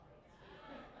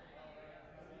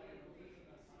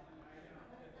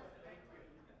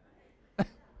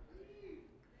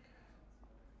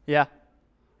Yeah,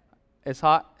 it's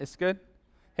hot. It's good.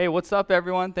 Hey, what's up,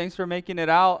 everyone? Thanks for making it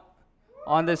out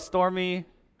on this stormy,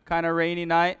 kind of rainy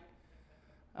night.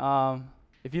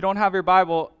 If you don't have your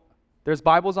Bible, there's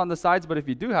Bibles on the sides, but if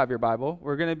you do have your Bible,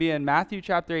 we're going to be in Matthew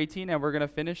chapter 18, and we're going to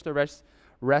finish the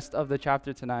rest of the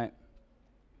chapter tonight.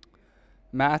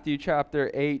 Matthew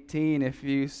chapter 18. If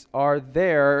you are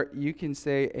there, you can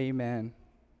say amen.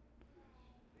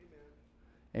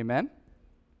 Amen?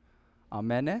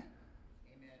 Amen?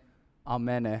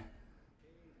 Amen.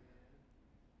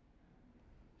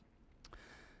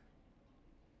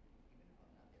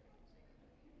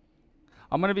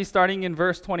 I'm going to be starting in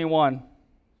verse 21.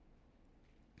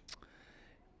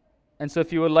 And so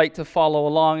if you would like to follow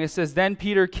along, it says, "Then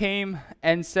Peter came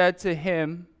and said to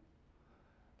him,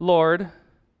 'Lord,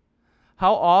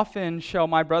 how often shall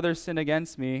my brother sin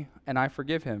against me and I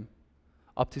forgive him?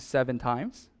 Up to 7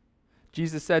 times?'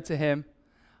 Jesus said to him,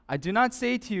 'I do not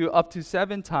say to you up to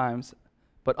 7 times,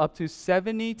 but up to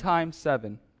 70 times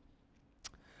 7.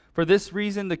 For this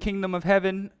reason, the kingdom of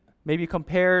heaven may be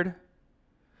compared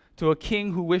to a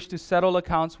king who wished to settle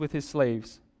accounts with his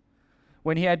slaves.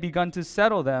 When he had begun to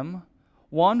settle them,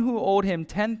 one who owed him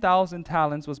 10,000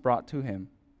 talents was brought to him.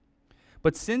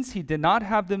 But since he did not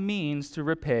have the means to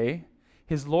repay,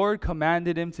 his Lord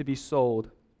commanded him to be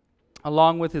sold,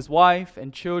 along with his wife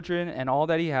and children and all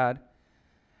that he had,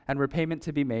 and repayment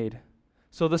to be made.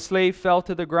 So the slave fell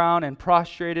to the ground and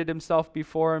prostrated himself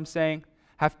before him, saying,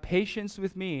 "Have patience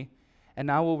with me,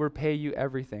 and I will repay you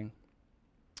everything."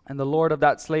 And the Lord of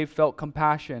that slave felt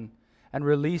compassion and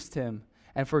released him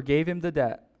and forgave him the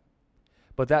debt.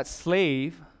 But that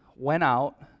slave went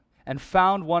out and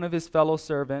found one of his fellow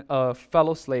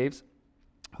slaves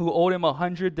who owed him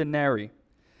 100 denarii.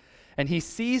 And he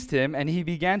seized him and he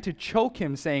began to choke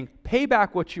him, saying, "Pay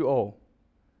back what you owe."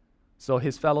 So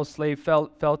his fellow slave fell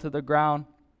to the ground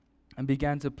and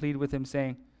began to plead with him,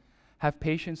 saying, "Have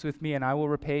patience with me, and I will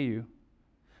repay you."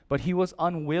 But he was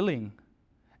unwilling,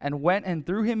 and went and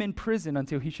threw him in prison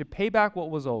until he should pay back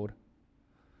what was owed.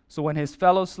 So when his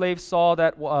fellow slaves saw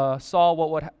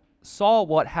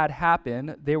what had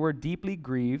happened, they were deeply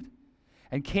grieved,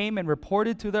 and came and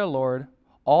reported to their Lord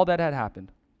all that had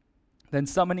happened. Then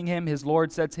summoning him, his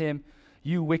Lord said to him,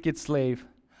 "You wicked slave,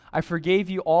 I forgave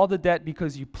you all the debt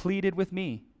because you pleaded with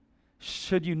me.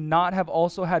 Should you not have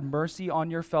also had mercy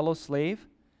on your fellow slave,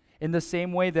 in the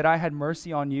same way that I had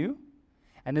mercy on you?"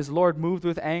 And his Lord, moved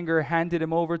with anger, handed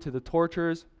him over to the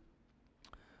torturers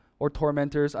or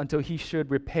tormentors until he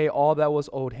should repay all that was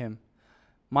owed him.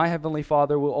 My heavenly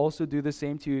Father will also do the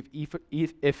same to you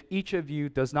if each of you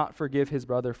does not forgive his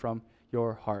brother from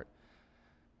your heart.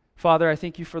 Father, I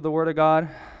thank you for the word of God.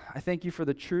 I thank you for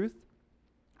the truth.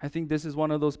 I think this is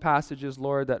one of those passages,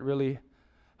 Lord, that really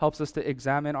helps us to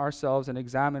examine ourselves and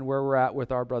examine where we're at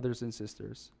with our brothers and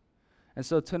sisters. And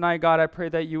so tonight, God, I pray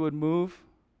that you would move.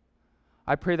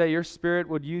 I pray that your Spirit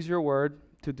would use your word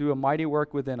to do a mighty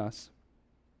work within us.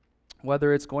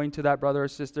 Whether it's going to that brother or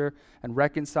sister and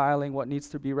reconciling what needs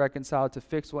to be reconciled, to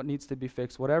fix what needs to be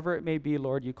fixed, whatever it may be,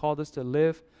 Lord, you called us to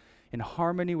live in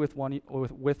harmony with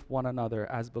one another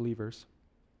as believers.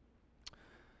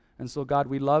 And so, God,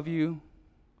 we love you.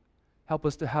 Help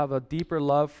us to have a deeper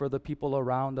love for the people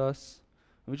around us.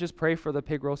 And we just pray for the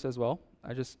pig roast as well.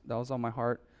 That was on my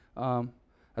heart.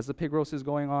 As the pig roast is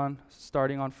going on,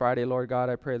 starting on Friday, Lord God,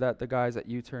 I pray that the guys at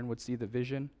U-Turn would see the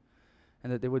vision,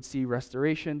 and that they would see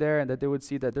restoration there, and that they would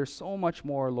see that there's so much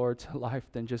more, Lord, to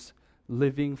life than just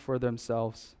living for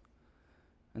themselves.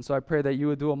 And so I pray that you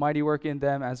would do a mighty work in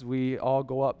them as we all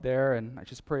go up there. And I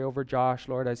just pray over Josh,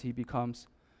 Lord, as he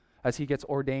gets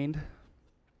ordained.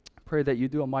 Pray that you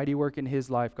do a mighty work in his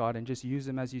life, God, and just use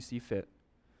him as you see fit.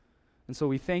 And so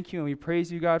we thank you and we praise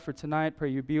you, God, for tonight. Pray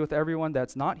you be with everyone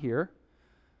that's not here.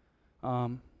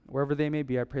 Wherever they may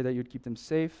be, I pray that you'd keep them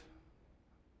safe.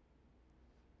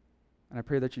 And I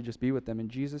pray that you just be with them. In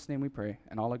Jesus' name we pray.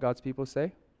 And all of God's people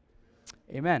say,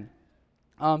 amen.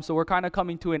 So we're kind of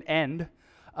coming to an end.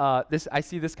 I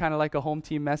see this kind of like a home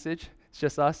team message. It's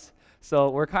just us.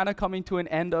 So we're kind of coming to an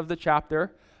end of the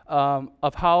chapter.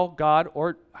 Of how God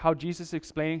or how Jesus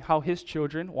explaining how his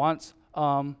children wants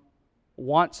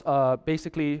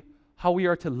basically how we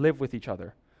are to live with each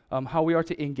other, how we are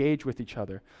to engage with each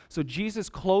other. So Jesus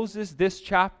closes this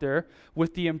chapter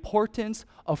with the importance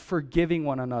of forgiving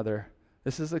one another.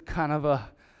 This is a kind of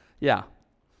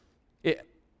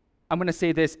I'm going to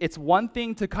say this. It's one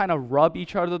thing to kind of rub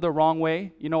each other the wrong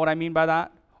way. You know what I mean by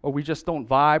that? Or we just don't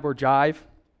vibe or jive.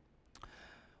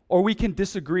 Or we can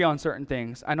disagree on certain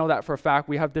things. I know that for a fact.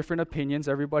 We have different opinions.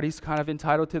 Everybody's kind of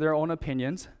entitled to their own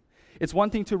opinions. It's one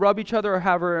thing to rub each other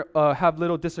or have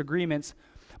little disagreements,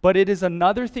 But it is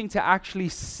another thing to actually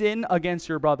sin against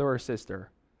your brother or sister.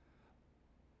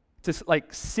 To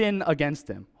sin against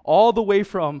them. All the way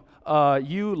from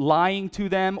you lying to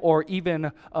them or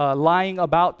even lying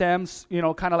about them,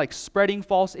 kind of like spreading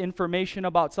false information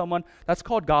about someone. That's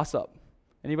called gossip.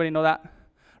 Anybody know that?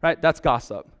 Right? That's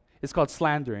gossip. It's called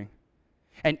slandering.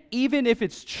 And even if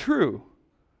it's true,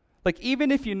 even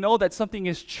if you know that something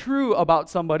is true about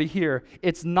somebody here,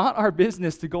 it's not our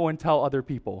business to go and tell other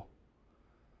people.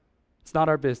 It's not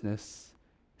our business.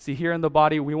 See, here in the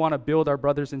body, we want to build our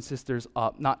brothers and sisters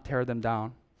up, not tear them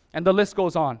down. And the list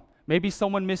goes on. Maybe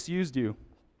someone misused you,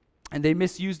 and they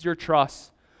misused your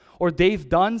trust, or they've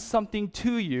done something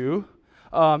to you,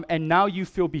 and now you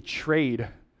feel betrayed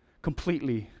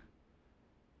completely.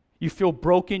 You feel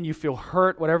broken, you feel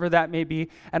hurt, whatever that may be.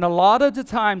 And a lot of the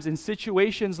times in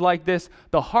situations like this,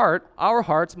 the heart, our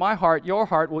hearts, my heart, your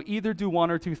heart, will either do one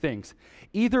or two things.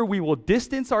 Either we will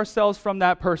distance ourselves from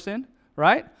that person,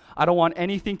 right? I don't want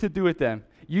anything to do with them.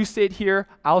 You sit here,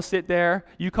 I'll sit there.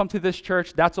 You come to this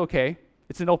church, that's okay.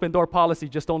 It's an open door policy,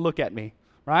 just don't look at me,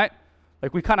 right?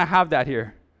 We kind of have that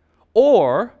here.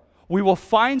 Or we will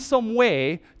find some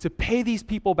way to pay these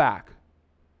people back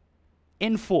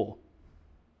in full.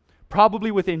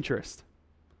 Probably with interest.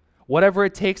 Whatever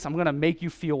it takes, I'm going to make you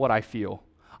feel what I feel.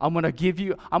 I'm going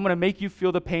to make you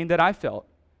feel the pain that I felt.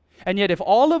 And yet, if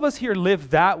all of us here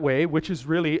live that way, which is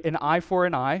really an eye for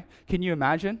an eye, can you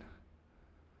imagine?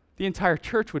 The entire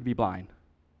church would be blind.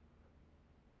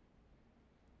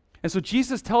 And so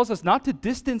Jesus tells us not to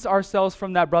distance ourselves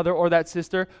from that brother or that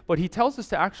sister, but he tells us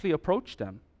to actually approach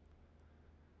them.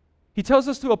 He tells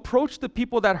us to approach the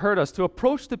people that hurt us, to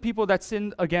approach the people that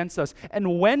sinned against us.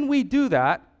 And when we do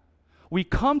that, we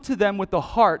come to them with the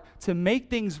heart to make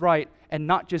things right and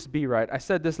not just be right. I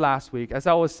said this last week. As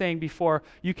I was saying before,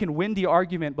 you can win the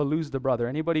argument but lose the brother.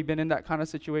 Anybody been in that kind of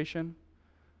situation?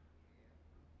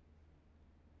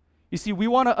 You see, we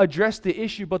want to address the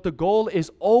issue, but the goal has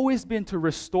always been to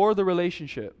restore the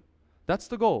relationship. That's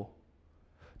the goal.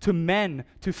 To mend,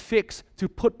 to fix, to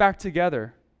put back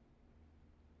together.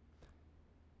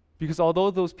 Because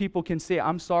although those people can say,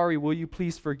 I'm sorry, will you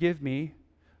please forgive me?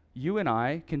 You and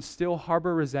I can still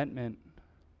harbor resentment.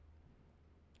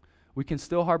 We can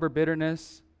still harbor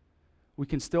bitterness. We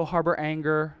can still harbor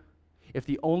anger if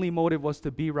the only motive was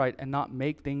to be right and not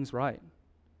make things right.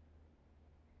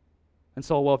 And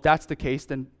so, if that's the case,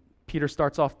 then Peter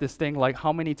starts off this thing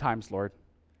how many times, Lord?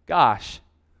 Gosh.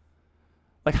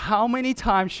 How many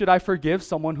times should I forgive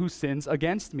someone who sins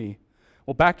against me?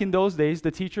 Well, back in those days,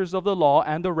 the teachers of the law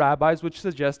and the rabbis would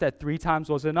suggest that 3 times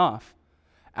was enough.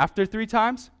 After 3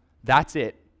 times, that's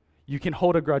it. You can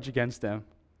hold a grudge against them.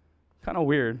 Kind of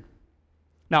weird.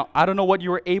 Now, I don't know what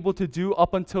you were able to do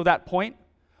up until that point,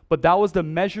 but that was the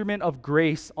measurement of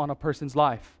grace on a person's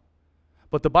life.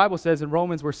 But the Bible says in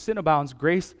Romans, where sin abounds,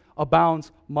 grace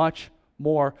abounds much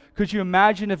more. Could you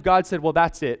imagine if God said, well,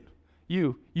 that's it.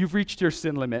 You've reached your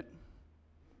sin limit.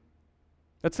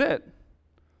 That's it.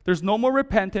 There's no more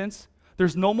repentance.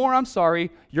 There's no more I'm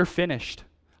sorry. You're finished.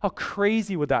 How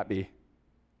crazy would that be?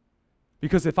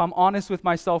 Because if I'm honest with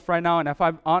myself right now,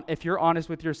 and if you're honest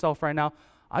with yourself right now,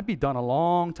 I'd be done a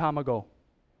long time ago.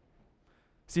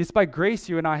 See, it's by grace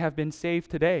you and I have been saved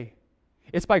today.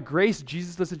 It's by grace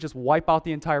Jesus doesn't just wipe out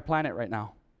the entire planet right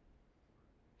now.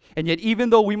 And yet, even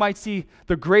though we might see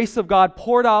the grace of God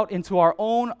poured out into our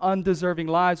own undeserving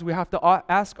lives, we have to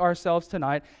ask ourselves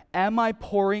tonight, am I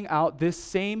pouring out this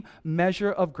same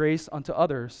measure of grace unto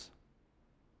others?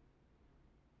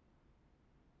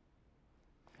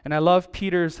 And I love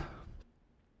Peter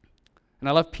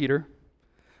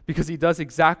because he does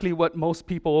exactly what most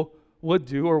people would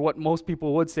do or what most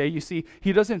people would say. You see,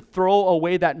 he doesn't throw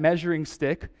away that measuring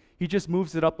stick. He just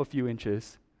moves it up a few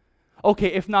inches. Okay,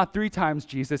 if not 3 times,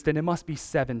 Jesus, then it must be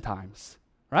 7 times,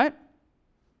 right?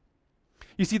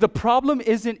 You see, the problem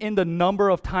isn't in the number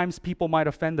of times people might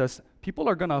offend us. People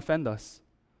are going to offend us.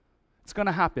 It's going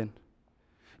to happen.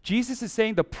 Jesus is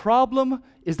saying the problem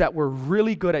is that we're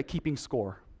really good at keeping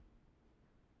score.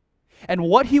 And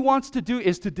what he wants to do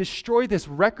is to destroy this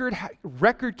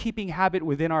record-keeping habit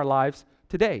within our lives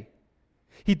today.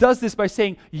 He does this by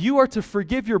saying, you are to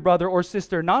forgive your brother or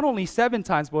sister not only 7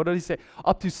 times, but what does he say?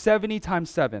 Up to 70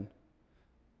 times 7.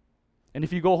 And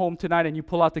if you go home tonight and you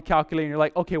pull out the calculator and you're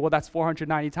like, okay, well, that's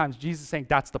 490 times. Jesus is saying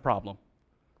that's the problem.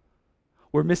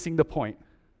 We're missing the point.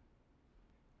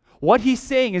 What he's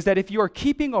saying is that if you are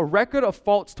keeping a record of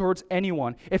faults towards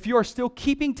anyone, if you are still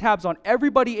keeping tabs on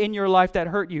everybody in your life that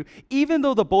hurt you, even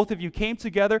though the both of you came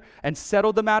together and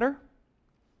settled the matter,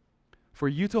 for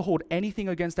you to hold anything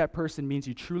against that person means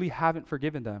you truly haven't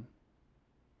forgiven them.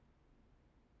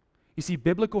 You You see,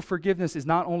 biblical forgiveness is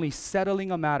not only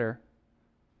settling a matter,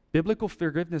 biblical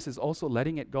forgiveness is also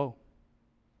letting it go.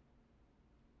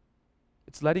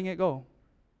 It's letting it go.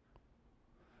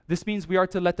 This means we are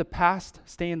to let the past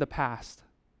stay in the past.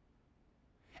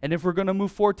 And if we're going to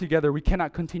move forward together, we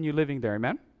cannot continue living there.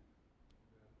 Amen?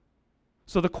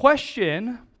 So the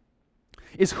question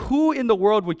is, who in the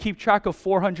world would keep track of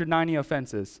 490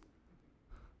 offenses?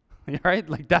 Right?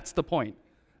 Like, that's the point.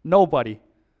 Nobody.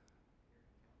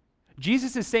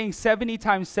 Jesus is saying 70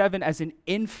 times 7 as an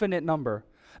infinite number.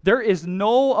 There is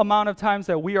no amount of times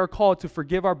that we are called to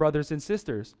forgive our brothers and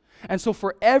sisters. And so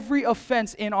for every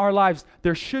offense in our lives,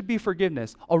 there should be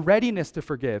forgiveness, a readiness to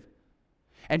forgive.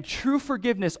 And true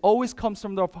forgiveness always comes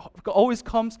from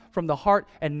the heart,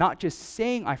 and not just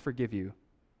saying, I forgive you.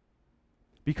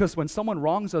 Because when someone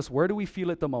wrongs us, where do we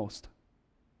feel it the most?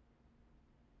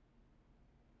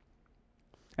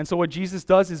 And so what Jesus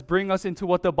does is bring us into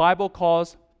what the Bible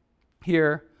calls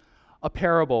here a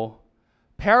parable.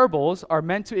 Parables are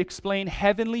meant to explain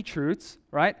heavenly truths,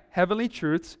 right? Heavenly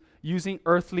truths using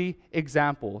earthly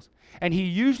examples. And he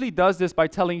usually does this by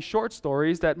telling short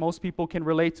stories that most people can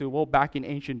relate to. Well, back in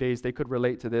ancient days, they could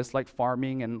relate to this, like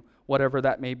farming and whatever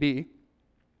that may be.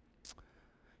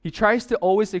 He tries to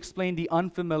always explain the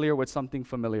unfamiliar with something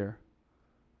familiar.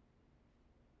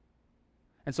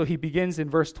 And so he begins in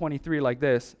verse 23 like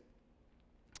this.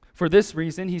 For this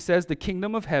reason, he says, the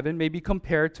kingdom of heaven may be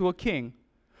compared to a king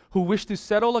who wished to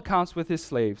settle accounts with his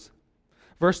slaves.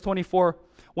 Verse 24,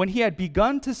 when he had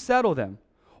begun to settle them,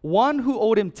 one who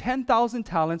owed him 10,000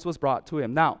 talents was brought to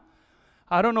him. Now,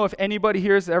 I don't know if anybody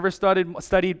here has ever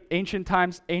studied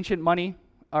ancient money,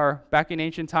 or back in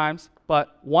ancient times,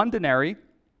 but 1 denarii,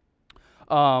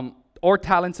 or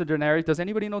talents and denarii. Does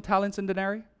anybody know talents and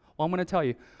denarii? Well, I'm going to tell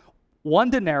you. 1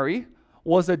 denarii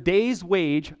was a day's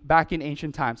wage back in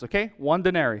ancient times, okay? 1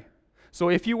 denarii. So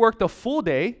if you worked a full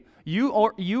day, you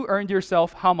earned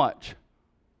yourself how much?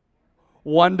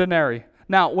 1 denarii.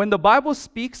 Now, when the Bible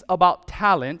speaks about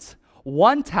talents,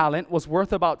 1 talent was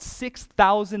worth about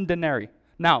 6,000 denarii.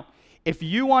 Now, if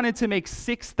you wanted to make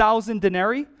 6,000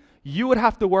 denarii, you would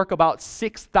have to work about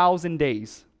 6,000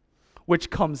 days,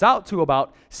 which comes out to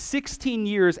about 16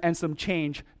 years and some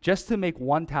change just to make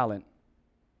 1 talent.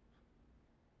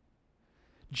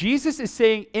 Jesus is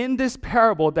saying in this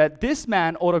parable that this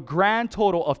man owed a grand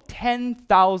total of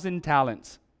 10,000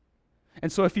 talents.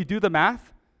 And so if you do the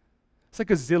math, it's like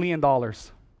 $1 zillion.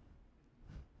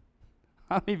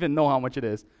 I don't even know how much it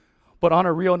is. But on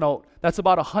a real note, that's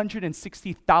about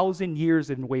 160,000 years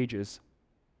in wages.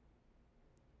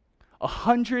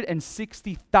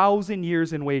 160,000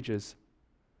 years in wages.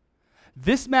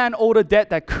 This man owed a debt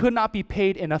that could not be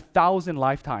paid in 1,000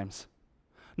 lifetimes.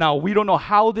 Now, we don't know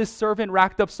how this servant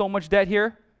racked up so much debt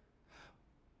here.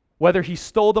 Whether he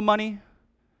stole the money,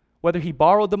 whether he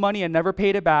borrowed the money and never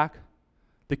paid it back,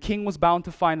 the king was bound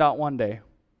to find out one day.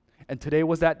 And today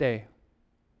was that day.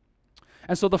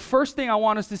 And so the first thing I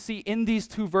want us to see in these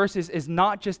 2 verses is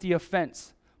not just the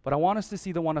offense, but I want us to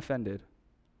see the one offended.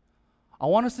 I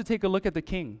want us to take a look at the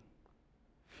king.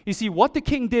 You see, what the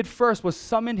king did first was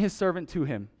summon his servant to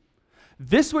him.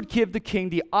 This would give the king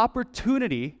the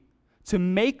opportunity to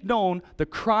make known the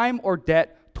crime or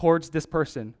debt towards this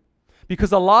person.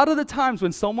 Because a lot of the times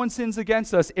when someone sins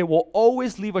against us, it will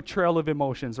always leave a trail of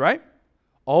emotions, right?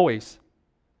 Always.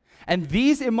 And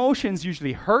these emotions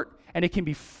usually hurt, and it can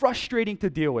be frustrating to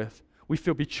deal with. We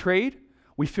feel betrayed,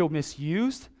 we feel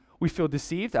misused, we feel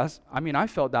deceived. I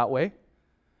felt that way.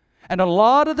 And a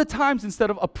lot of the times,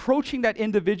 instead of approaching that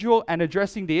individual and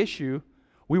addressing the issue,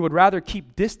 we would rather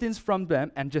keep distance from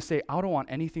them and just say, I don't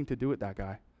want anything to do with that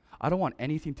guy. I don't want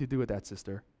anything to do with that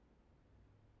sister.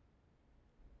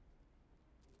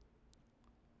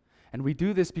 And we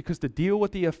do this because to deal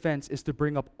with the offense is to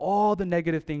bring up all the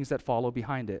negative things that follow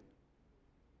behind it.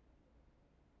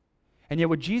 And yet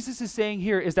what Jesus is saying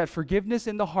here is that forgiveness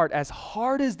in the heart, as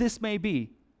hard as this may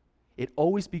be, it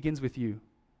always begins with you.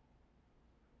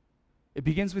 It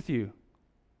begins with you.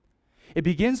 It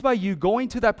begins by you going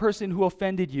to that person who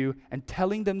offended you and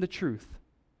telling them the truth.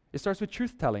 It starts with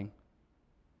truth telling.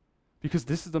 Because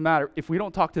this is the matter. If we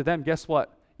don't talk to them, guess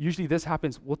what? Usually this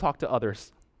happens, we'll talk to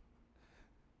others.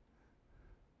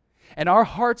 And our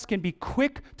hearts can be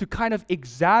quick to kind of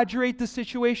exaggerate the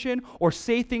situation or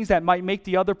say things that might make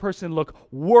the other person look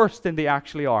worse than they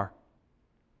actually are.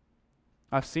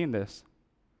 I've seen this.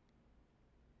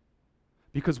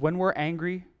 Because when we're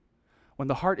angry, when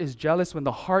the heart is jealous, when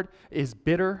the heart is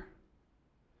bitter,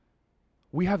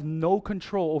 we have no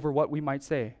control over what we might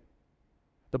say.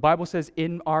 The Bible says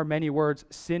in our many words,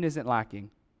 sin isn't lacking.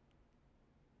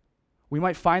 we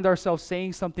might find ourselves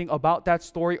saying something about that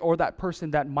story or that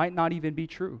person that might not even be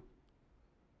true.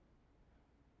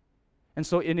 And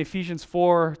so in Ephesians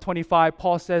 4:25,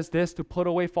 Paul says this, to put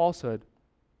away falsehood.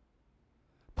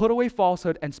 Put away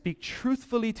falsehood and speak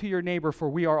truthfully to your neighbor, for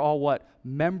we are all what?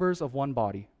 Members of one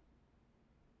body.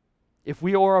 If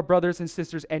we owe our brothers and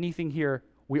sisters anything here,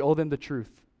 we owe them the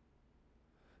truth.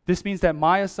 This means that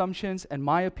my assumptions and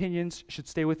my opinions should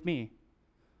stay with me.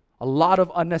 A lot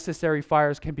of unnecessary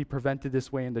fires can be prevented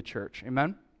this way in the church.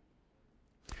 Amen?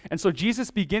 And so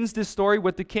Jesus begins this story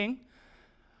with the king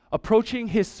approaching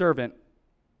his servant.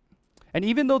 And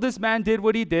even though this man did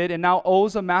what he did and now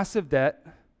owes a massive debt,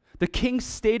 the king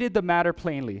stated the matter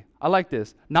plainly. I like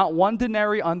this. Not 1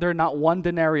 denarii under, not 1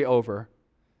 denarii over.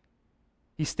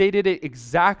 He stated it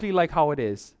exactly like how it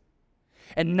is.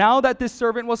 And now that this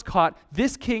servant was caught,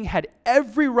 this king had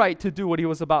every right to do what he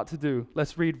was about to do.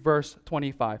 Let's read verse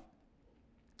 25.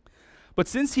 But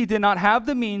since he did not have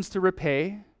the means to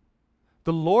repay,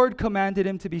 the Lord commanded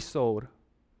him to be sold,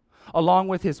 along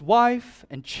with his wife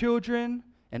and children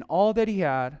and all that he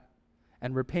had,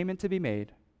 and repayment to be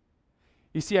made.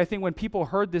 You see, I think when people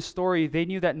heard this story, they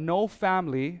knew that no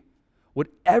family would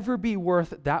ever be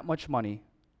worth that much money.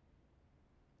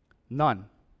 None.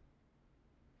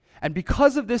 And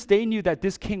because of this, they knew that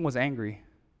this king was angry.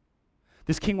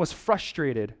 This king was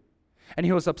frustrated, and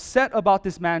he was upset about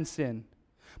this man's sin.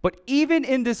 But even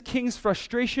in this king's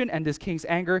frustration and this king's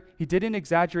anger, he didn't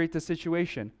exaggerate the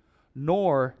situation,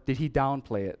 nor did he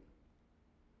downplay it.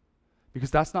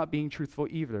 Because that's not being truthful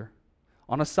either.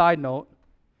 On a side note,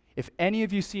 if any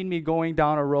of you seen me going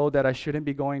down a road that I shouldn't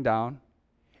be going down,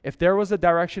 if there was a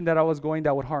direction that I was going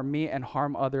that would harm me and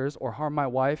harm others or harm my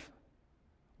wife,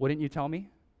 wouldn't you tell me?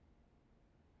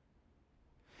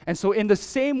 And so in the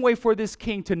same way, for this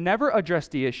king to never address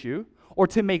the issue or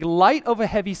to make light of a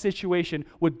heavy situation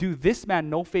would do this man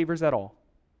no favors at all.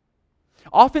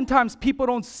 Oftentimes, people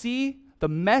don't see the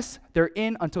mess they're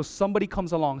in until somebody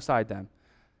comes alongside them.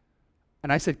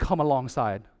 And I said come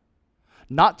alongside.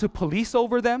 Not to police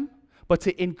over them, but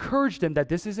to encourage them that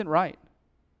this isn't right.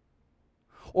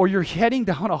 Or you're heading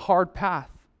down a hard path.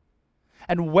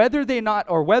 And whether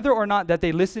or not that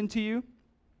they listen to you,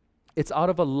 it's out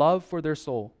of a love for their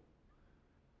soul.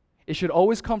 It should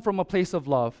always come from a place of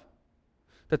love,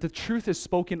 that the truth is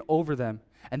spoken over them.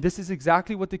 And this is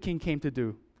exactly what the king came to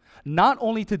do. Not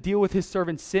only to deal with his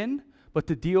servant's sin, but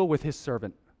to deal with his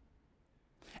servant.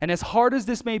 And as hard as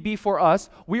this may be for us,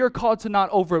 we are called to not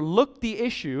overlook the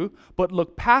issue, but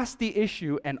look past the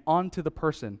issue and onto the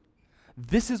person.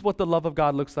 This is what the love of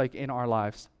God looks like in our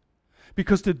lives.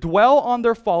 Because to dwell on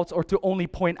their faults or to only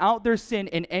point out their sin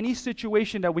in any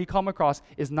situation that we come across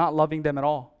is not loving them at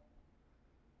all.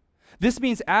 This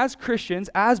means as Christians,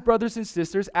 as brothers and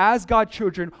sisters, as God's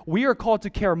children, we are called to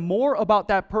care more about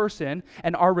that person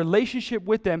and our relationship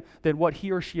with them than what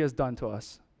he or she has done to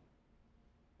us.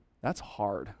 That's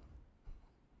hard.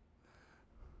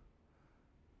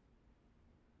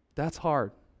 That's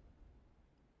hard.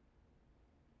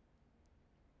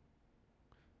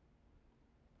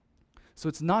 So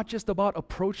it's not just about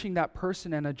approaching that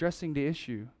person and addressing the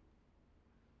issue.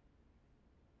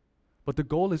 But the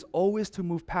goal is always to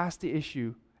move past the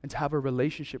issue and to have a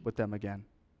relationship with them again.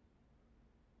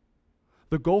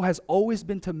 The goal has always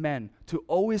been to mend, to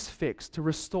always fix, to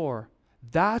restore.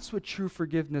 That's what true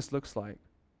forgiveness looks like.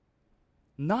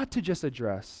 Not to just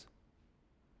address.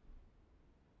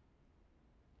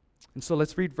 And so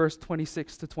let's read verse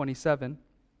 26 to 27.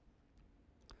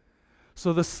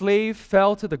 So the slave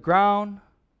fell to the ground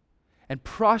and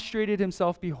prostrated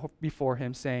himself before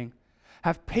him, saying,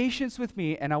 "Have patience with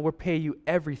me, and I will pay you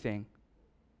everything."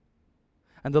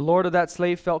 And the Lord of that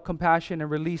slave felt compassion and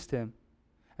released him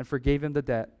and forgave him the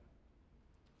debt.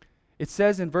 It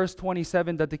says in verse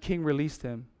 27 that the king released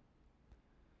him.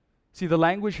 See, the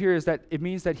language here is that it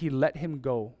means that he let him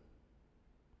go.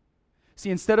 See,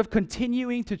 instead of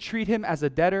continuing to treat him as a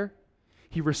debtor,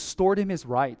 he restored him his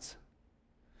rights.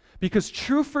 Because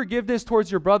true forgiveness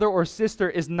towards your brother or sister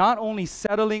is not only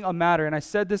settling a matter, and I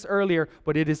said this earlier,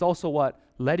 but it is also what?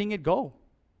 Letting it go.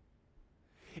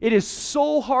 It is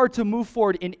so hard to move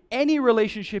forward in any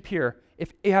relationship here.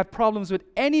 If you have problems with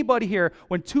anybody here,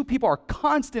 when two people are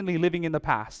constantly living in the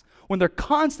past, when they're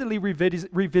constantly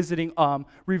revisiting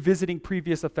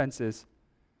previous offenses.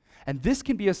 And this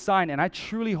can be a sign, and I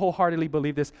truly wholeheartedly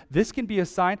believe this can be a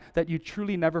sign that you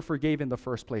truly never forgave in the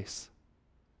first place.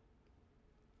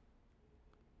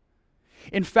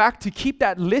 In fact, to keep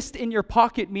that list in your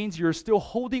pocket means you're still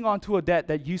holding on to a debt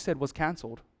that you said was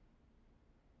canceled.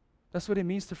 That's what it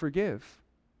means to forgive,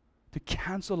 to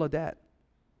cancel a debt.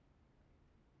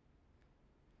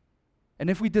 And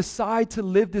if we decide to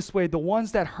live this way, the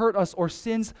ones that hurt us or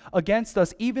sins against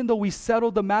us, even though we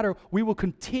settle the matter, we will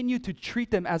continue to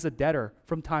treat them as a debtor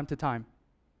from time to time.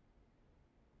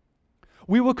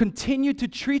 We will continue to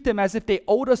treat them as if they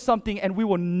owed us something, and we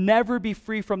will never be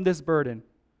free from this burden.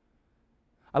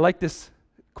 I like this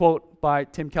quote by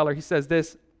Tim Keller. He says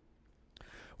this: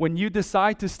 when you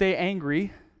decide to stay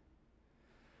angry,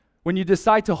 when you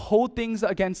decide to hold things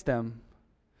against them,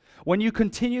 when you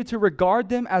continue to regard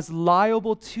them as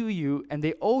liable to you and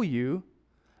they owe you,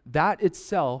 that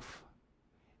itself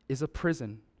is a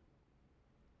prison.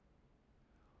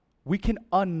 We can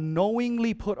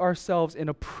unknowingly put ourselves in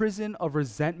a prison of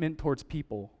resentment towards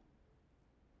people.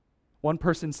 One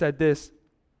person said this,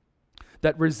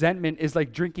 that resentment is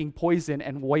like drinking poison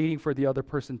and waiting for the other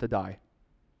person to die.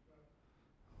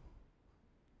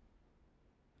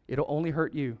 It'll only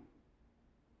hurt you.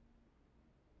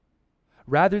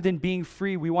 Rather than being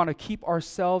free, we want to keep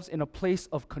ourselves in a place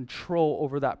of control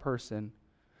over that person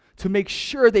to make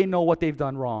sure they know what they've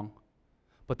done wrong.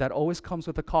 But that always comes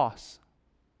with a cost.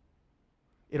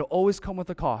 It'll always come with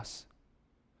a cost.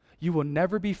 You will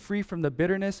never be free from the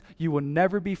bitterness. You will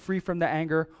never be free from the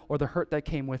anger or the hurt that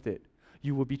came with it.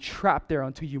 You will be trapped there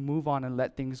until you move on and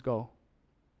let things go.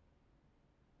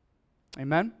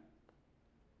 Amen?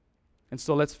 And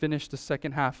so let's finish the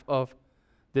second half of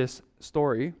this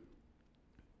story.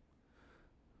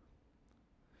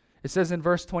 It says in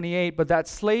verse 28, but that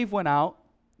slave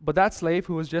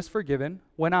who was just forgiven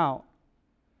went out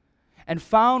and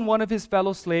found one of his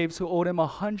fellow slaves who owed him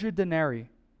 100 denarii.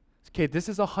 Okay, this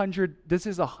is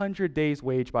 100 days'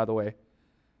 wage, by the way.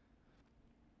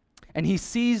 And he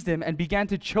seized him and began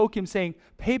to choke him, saying,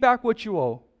 pay back what you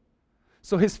owe.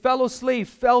 So his fellow slave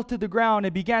fell to the ground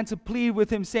and began to plead with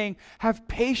him, saying, have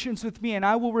patience with me and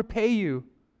I will repay you.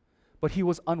 But he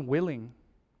was unwilling,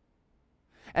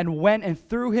 and went and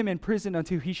threw him in prison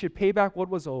until he should pay back what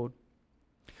was owed.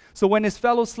 So when his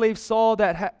fellow slaves saw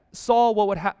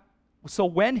what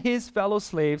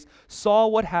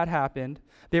had happened,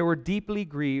 they were deeply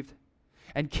grieved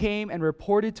and came and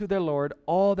reported to their Lord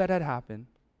all that had happened.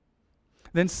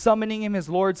 Then summoning him, his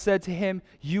Lord said to him,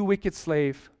 you wicked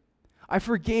slave, I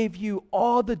forgave you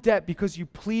all the debt because you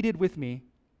pleaded with me.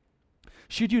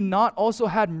 Should you not also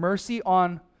have mercy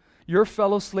on your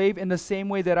fellow slave in the same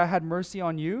way that I had mercy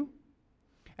on you?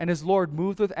 And his Lord,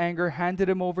 moved with anger, handed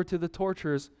him over to the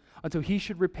torturers until he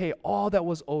should repay all that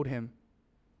was owed him.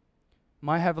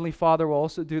 My heavenly Father will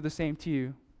also do the same to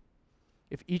you,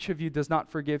 if each of you does not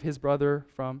forgive his brother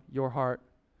from your heart.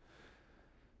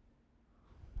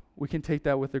 We can take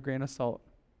that with a grain of salt.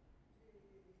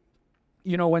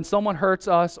 You know, when someone hurts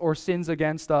us or sins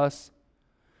against us,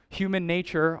 human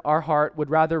nature, our heart, would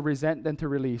rather resent than to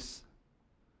release.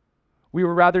 We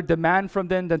would rather demand from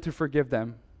them than to forgive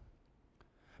them.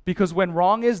 Because when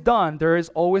wrong is done, there is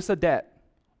always a debt.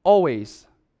 Always.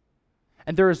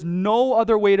 And there is no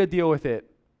other way to deal with it.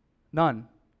 None.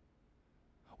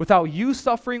 Without you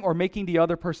suffering or making the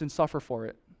other person suffer for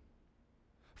it.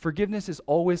 Forgiveness is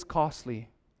always costly.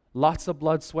 Lots of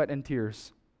blood, sweat, and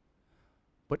tears.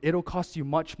 But it'll cost you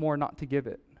much more not to give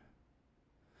it.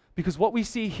 Because what we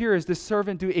see here is this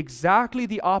servant do exactly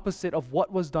the opposite of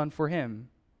what was done for him.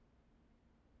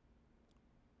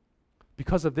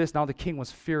 Because of this, now the king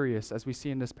was furious, as we see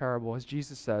in this parable, as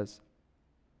Jesus says.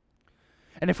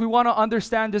 And if we want to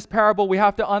understand this parable, we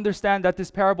have to understand that this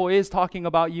parable is talking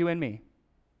about you and me.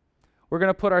 We're going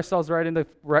to put ourselves right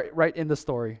in the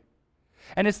story.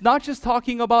 And it's not just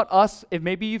talking about us. If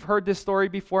maybe you've heard this story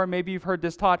before, maybe you've heard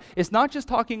this taught. It's not just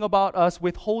talking about us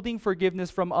withholding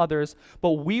forgiveness from others,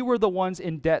 but we were the ones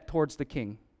in debt towards the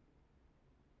king.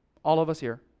 All of us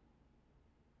here.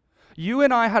 You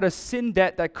and I had a sin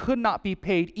debt that could not be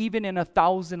paid even in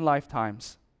 1,000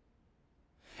 lifetimes.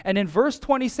 And in verse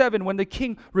 27, when the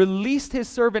king released his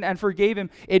servant and forgave him,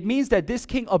 it means that this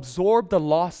king absorbed the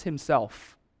loss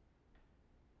himself.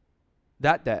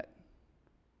 That debt.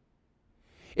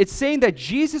 It's saying that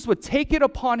Jesus would take it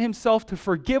upon himself to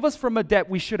forgive us from a debt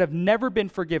we should have never been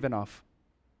forgiven of.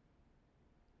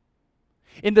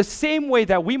 In the same way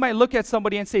that we might look at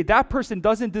somebody and say, that person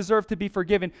doesn't deserve to be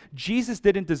forgiven, Jesus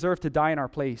didn't deserve to die in our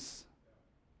place.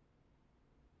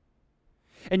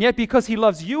 And yet, because he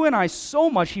loves you and I so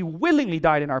much, he willingly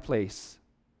died in our place.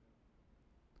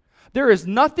 There is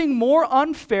nothing more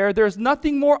unfair, there is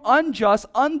nothing more unjust,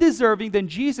 undeserving than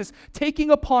Jesus taking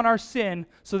upon our sin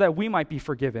so that we might be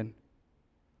forgiven.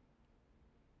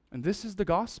 And this is the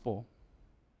gospel.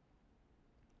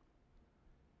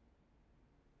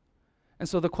 And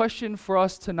so the question for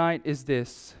us tonight is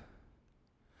this: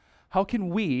 how can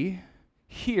we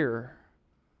here,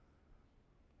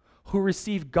 who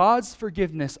receive God's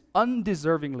forgiveness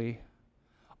undeservingly,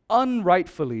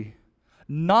 unrightfully,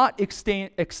 not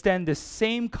extend the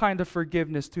same kind of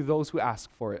forgiveness to those who ask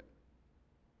for it.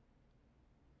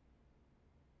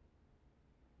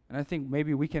 And I think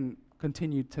maybe we can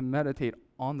continue to meditate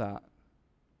on that.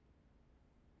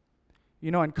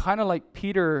 And kind of like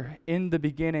Peter in the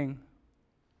beginning,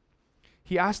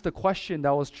 he asked a question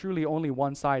that was truly only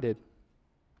one-sided.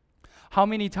 How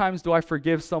many times do I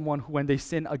forgive someone when they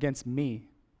sin against me?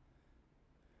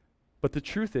 But the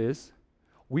truth is,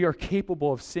 we are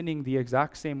capable of sinning the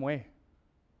exact same way.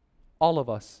 All of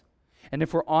us. And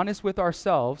if we're honest with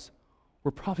ourselves,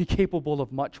 we're probably capable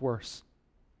of much worse.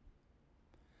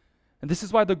 And this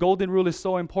is why the golden rule is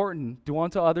so important. Do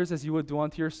unto others as you would do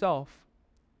unto yourself.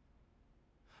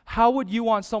 How would you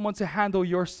want someone to handle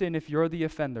your sin if you're the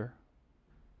offender?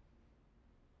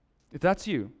 If that's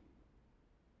you.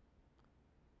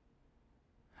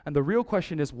 And the real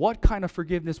question is, what kind of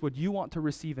forgiveness would you want to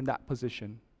receive in that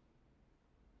position?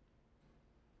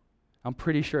 I'm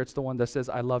pretty sure it's the one that says,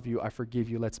 I love you, I forgive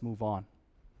you, let's move on.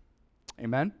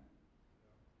 Amen?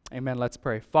 Amen, let's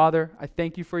pray. Father, I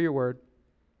thank you for your word.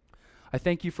 I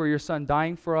thank you for your Son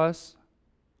dying for us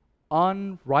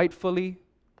unrightfully,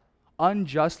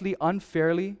 unjustly,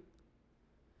 unfairly,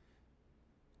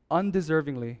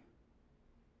 undeservingly.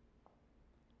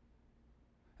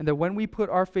 And that when we put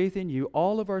our faith in you,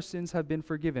 all of our sins have been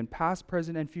forgiven, past,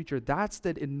 present, and future. That's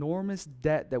the enormous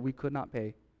debt that we could not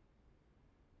pay.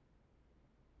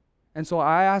 And so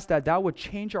I ask that would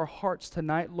change our hearts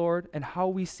tonight, Lord, and how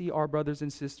we see our brothers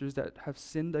and sisters that have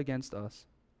sinned against us,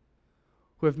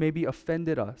 who have maybe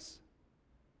offended us.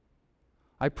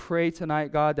 I pray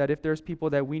tonight, God, that if there's people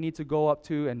that we need to go up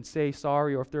to and say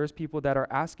sorry, or if there's people that are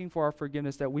asking for our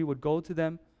forgiveness, that we would go to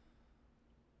them,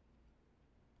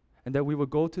 and that we would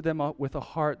go to them with a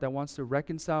heart that wants to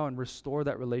reconcile and restore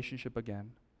that relationship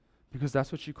again, because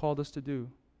that's what you called us to do.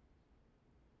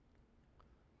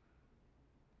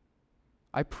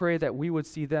 I pray that we would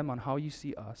see them on how you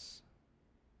see us,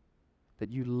 that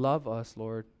you love us,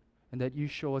 Lord, and that you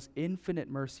show us infinite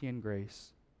mercy and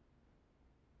grace.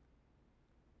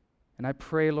 And I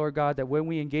pray, Lord God, that when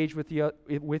we engage with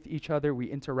each other, we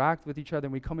interact with each other,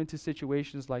 and we come into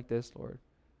situations like this, Lord,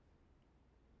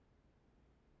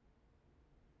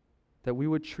 that we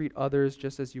would treat others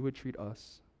just as you would treat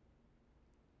us.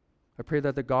 I pray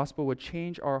that the gospel would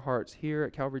change our hearts here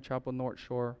at Calvary Chapel North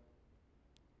Shore.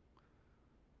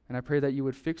 And I pray that you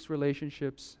would fix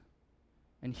relationships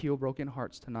and heal broken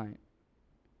hearts tonight.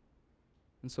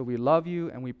 And so we love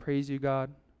you and we praise you, God,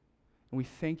 and we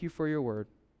thank you for your word.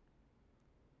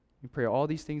 We pray all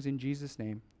these things in Jesus'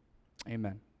 name.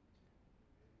 Amen.